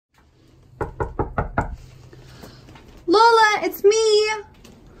Lola, it's me.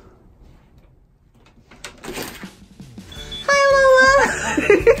 Hi, Lola.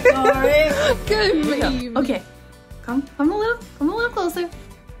 Sorry. Good. Okay, come a little closer.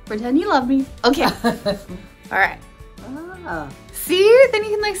 Pretend you love me. Okay. All right. Ah. See? Then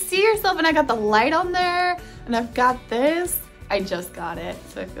you can like see yourself, and I got the light on there, and I've got this. I just got it,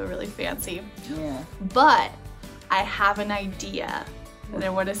 so I feel really fancy. Yeah. But I have an idea, and I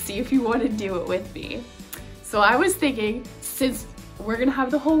want to see if you want to do it with me. So I was thinking, since we're gonna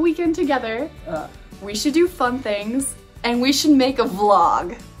have the whole weekend together, we should do fun things, and we should make a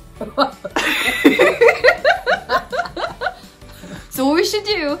vlog. So what we should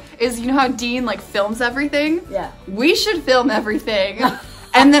do is, you know how Dean like films everything? Yeah. We should film everything,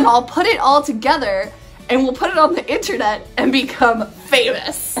 and then I'll put it all together, and we'll put it on the internet and become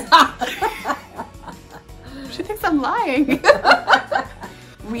famous. She thinks I'm lying.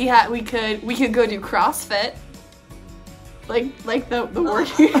 we could go do CrossFit. Like the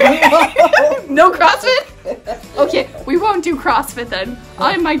working. No CrossFit? Okay, we won't do CrossFit then.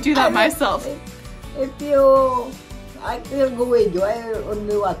 I might do that myself. I will go with you. I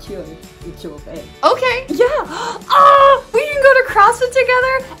only watch you. It's okay. Okay, yeah. Oh, we can go to CrossFit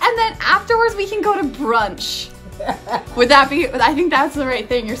together, and then afterwards we can go to brunch. Would that be? I think that's the right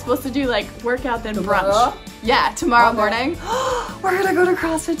thing. You're supposed to do like workout then brunch. Yeah, tomorrow morning. We're gonna go to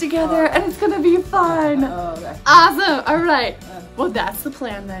CrossFit together, and it's gonna be fun. Okay. Awesome. All right. Well, that's the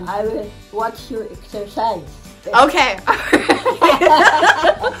plan then. I will watch you exercise. Okay.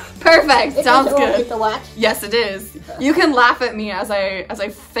 Perfect. Sounds good. To watch. Yes, it is. You can laugh at me as I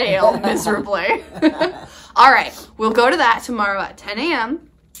fail miserably. All right. We'll go to that tomorrow at 10 a.m.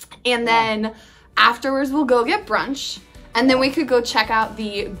 And then afterwards we'll go get brunch. And then we could go check out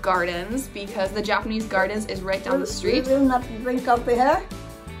the gardens, because the Japanese gardens is right down the street. We will not drink coffee here?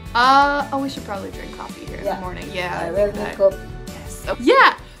 Oh, we should probably drink coffee here in the morning. Yeah. I will drink coffee. Yes. Oh,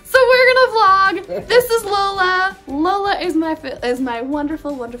 yeah. So we're gonna vlog. This is Lola. Lola is my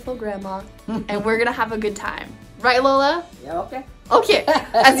wonderful, wonderful grandma, and we're gonna have a good time. Right, Lola? Yeah, okay. Okay.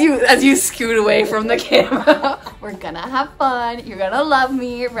 As you scoot away from the camera, we're gonna have fun. You're gonna love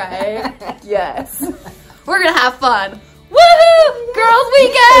me, right? Yes. We're gonna have fun. Woohoo! Girls'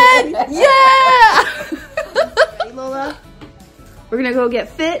 weekend! Yeah! Hey, Lola. We're gonna go get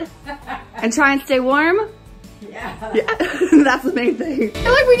fit and try and stay warm. Yeah. That's the main thing. I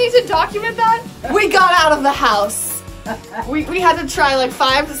feel like we need to document that. We got out of the house. We had to try like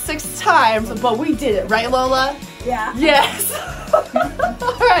 5 to 6 times, but we did it, right, Lola? Yeah. Yes.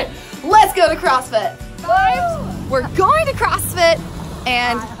 All right, let's go to CrossFit. We're going to CrossFit,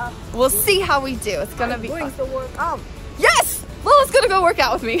 and we'll see how we do. It's gonna be fun. To work out. Yes, Lola's gonna go work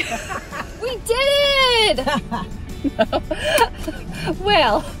out with me. We did it.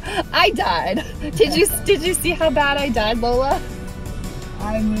 Well, I died. Did you see how bad I died, Lola?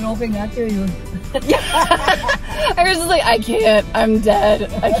 I'm looking at you. I was just like, I can't. I'm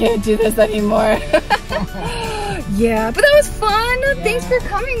dead. I can't do this anymore. Yeah, but that was fun. Yeah. Thanks for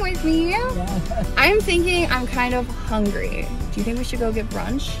coming with me. Yeah. I'm thinking I'm kind of hungry. Do you think we should go get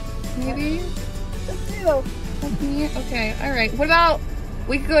brunch? Maybe? Okay, all right. What about,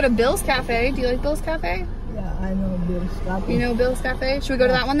 we could go to Bill's Cafe. Do you like Bill's Cafe? Yeah, I know Bill's Cafe. You know Bill's Cafe? Should we go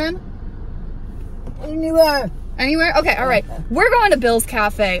to that one then? Anywhere. Anywhere? Okay, all right. We're going to Bill's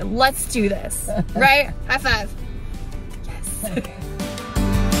Cafe. Let's do this. Right? High five. Yes.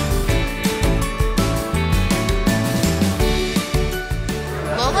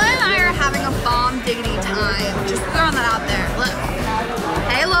 Lola and I are having a bomb diggity time. Just throwing that out there. Look.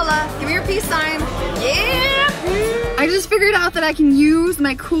 Hey Lola, give me your peace sign. Yeah! I just figured out that I can use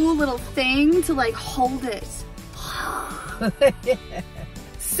my cool little thing to like hold it.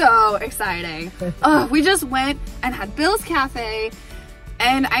 So exciting. Oh, we just went and had Bill's Cafe,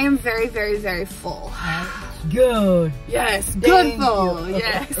 and I am very, very, very full. Good. Yes, good full.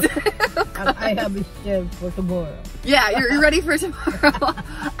 Yes. I have a share for tomorrow. Yeah, you're ready for tomorrow.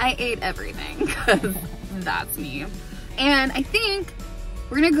 I ate everything because that's me. And I think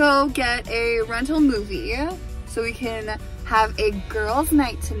we're gonna go get a rental movie so we can have a girls'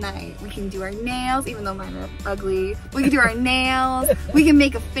 night tonight. We can do our nails, even though mine are ugly. We can do our nails. We can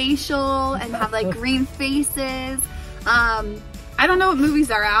make a facial and have like green faces. I don't know what movies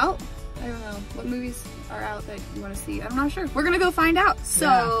are out. I don't know what movies are out that you want to see. I'm not sure. We're gonna go find out.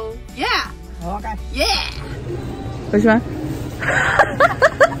 So yeah. Okay. Yeah. Which one?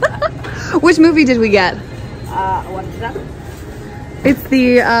 Which movie did we get? What's that? It's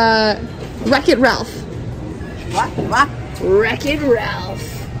the Wreck-It Ralph. What? Wreck-It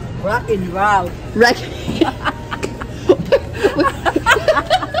Ralph. Wreck-It Ralph.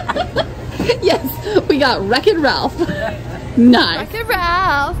 Yes, we got Wreck-It Ralph. Nice. Wreck-It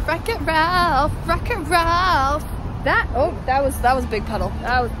Ralph, Wreck-It Ralph, Wreck-It Ralph. That was a big puddle.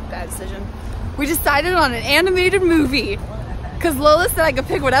 That was a bad decision. We decided on an animated movie because Lola said I could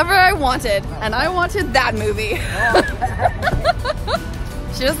pick whatever I wanted, and I wanted that movie.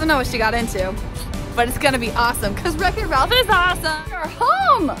 She doesn't know what she got into, but it's gonna be awesome because Wreck-It Ralph is awesome. We're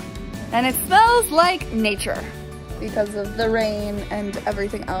home, and it smells like nature because of the rain and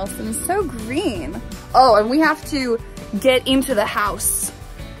everything else, and it's so green. Oh, and we have to get into the house.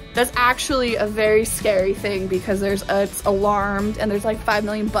 That's actually a very scary thing because it's alarmed and there's like 5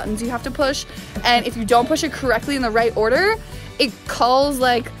 million buttons you have to push, and if you don't push it correctly in the right order, it calls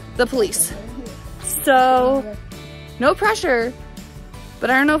like the police. So no pressure, but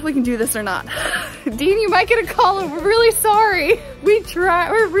I don't know if we can do this or not. Dean, you might get a call and we're really sorry.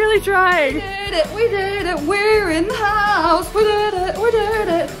 We're really trying. We did it, we're in the house, we did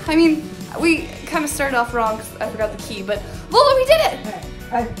it. I mean, we kind of started off wrong because I forgot the key, but Lola, we did it.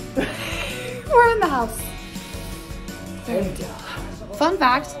 We're in the house. There we go. Fun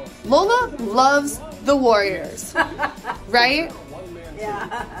fact, Lola loves the Warriors, right?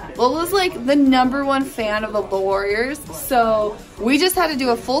 Yeah. Lola's like the #1 fan of the Warriors, so we just had to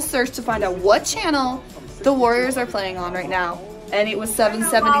do a full search to find out what channel the Warriors are playing on right now, and it was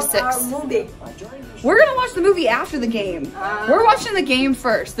 776. We're gonna watch the movie after the game. We're watching the game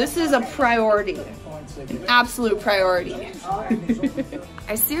first. This is a priority, an absolute priority.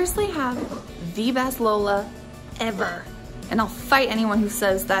 I seriously have the best Lola ever, and I'll fight anyone who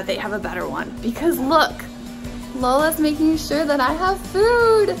says that they have a better one, because look, Lola's making sure that I have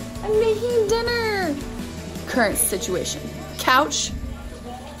food. I'm making dinner. Current situation. Couch,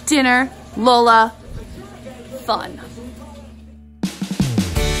 dinner, Lola, fun.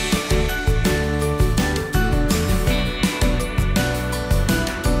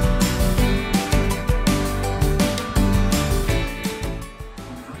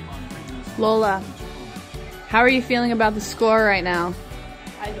 Lola, how are you feeling about the score right now?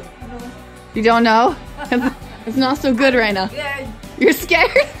 I don't know. You don't know? It's not so good right now. Yeah. You're scared?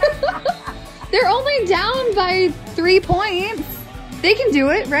 They're only down by 3 points. They can do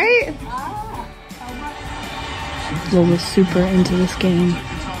it, right? Lola's super into this game.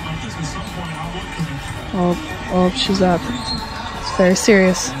 Oh, she's up. It's very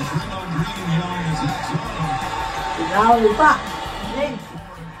serious.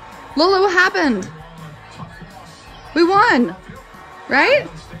 Lola, what happened? We won, right?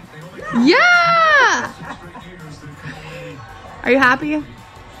 Yeah! Are you happy?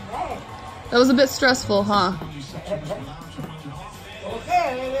 That was a bit stressful, huh?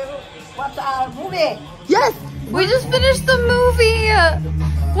 Okay, what's our movie? Yes! We just finished the movie!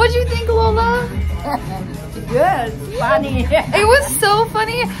 What'd you think, Lola? Good, funny. It was so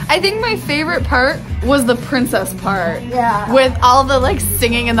funny. I think my favorite part was the princess part. Yeah. With all the like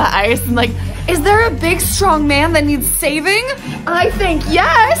singing in the ice and like, is there a big strong man that needs saving? I think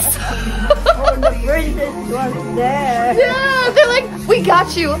yes. Oh, the princess was there. Yeah, they're like, we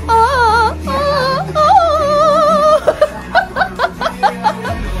got you. Oh, oh, oh.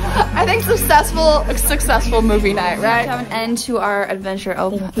 I think successful movie night, right? Have an end to our adventure.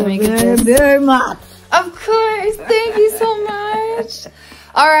 Oh, Very much. of course. Thank you so much.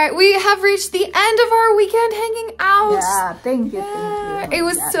 All right, we have reached the end of our weekend hanging out. Yeah, thank you. It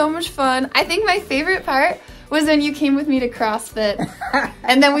was so much fun. I think my favorite part was when you came with me to CrossFit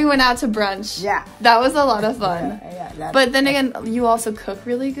and then we went out to brunch. Yeah. That was a lot of fun. Yeah, But then again, you also cook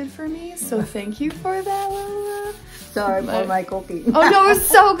really good for me, so thank you for that, Lola. sorry for my cooking. Oh no, it was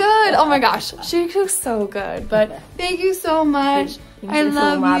so good. Oh my gosh, she cooks so good. But thank you so much. Thank I you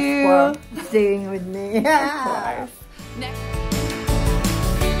love so much you. for staying with me. Of course.